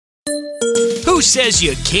Who says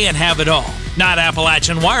you can't have it all? Not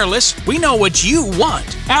Appalachian Wireless. We know what you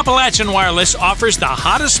want. Appalachian Wireless offers the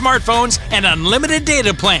hottest smartphones and unlimited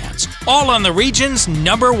data plans, all on the region's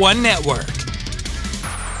 #1 network.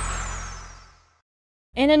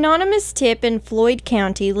 An anonymous tip in Floyd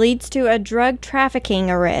County leads to a drug trafficking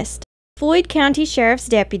arrest. Floyd County Sheriff's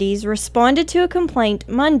deputies responded to a complaint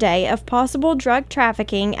Monday of possible drug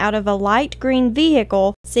trafficking out of a light green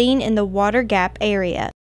vehicle seen in the Water Gap area.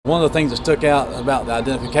 One of the things that stuck out about the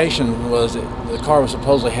identification was that the car was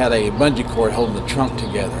supposedly had a bungee cord holding the trunk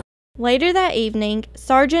together. Later that evening,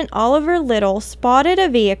 Sergeant Oliver Little spotted a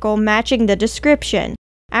vehicle matching the description.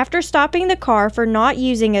 After stopping the car for not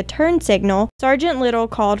using a turn signal, Sergeant Little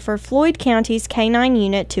called for Floyd County's K-9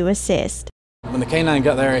 unit to assist. When the K-9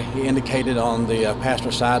 got there, he indicated on the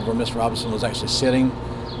passenger side where Miss Robinson was actually sitting.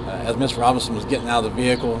 As Miss Robinson was getting out of the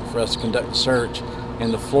vehicle for us to conduct the search,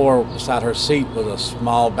 in the floor beside her seat was a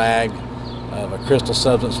small bag of a crystal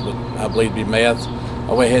substance, which I believe to be meth.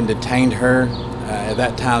 I went ahead and detained her. At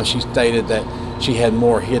that time, she stated that she had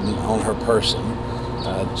more hidden on her person.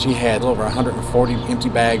 She had over 140 empty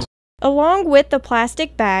bags. Along with the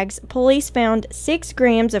plastic bags, police found 6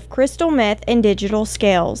 grams of crystal meth and digital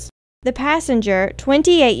scales. The passenger,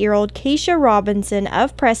 28-year-old Keisha Robinson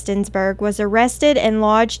of Prestonsburg, was arrested and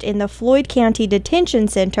lodged in the Floyd County Detention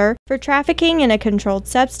Center for trafficking in a controlled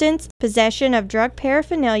substance, possession of drug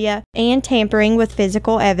paraphernalia, and tampering with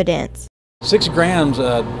physical evidence. 6 grams,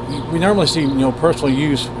 we normally see, personal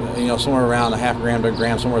use, somewhere around a half gram to a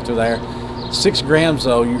gram, somewhere through there. 6 grams,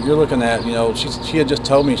 though, you're looking at, she had just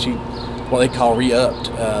told me what they call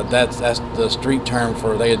re-upped. That's the street term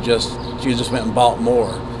for she had just went and bought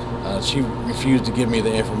more. She refused to give me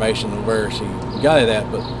the information of where she got it at,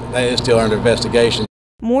 but that is still under investigation.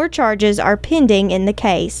 More charges are pending in the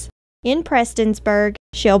case. In Prestonsburg,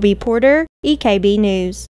 Shelby Porter, EKB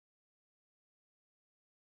News.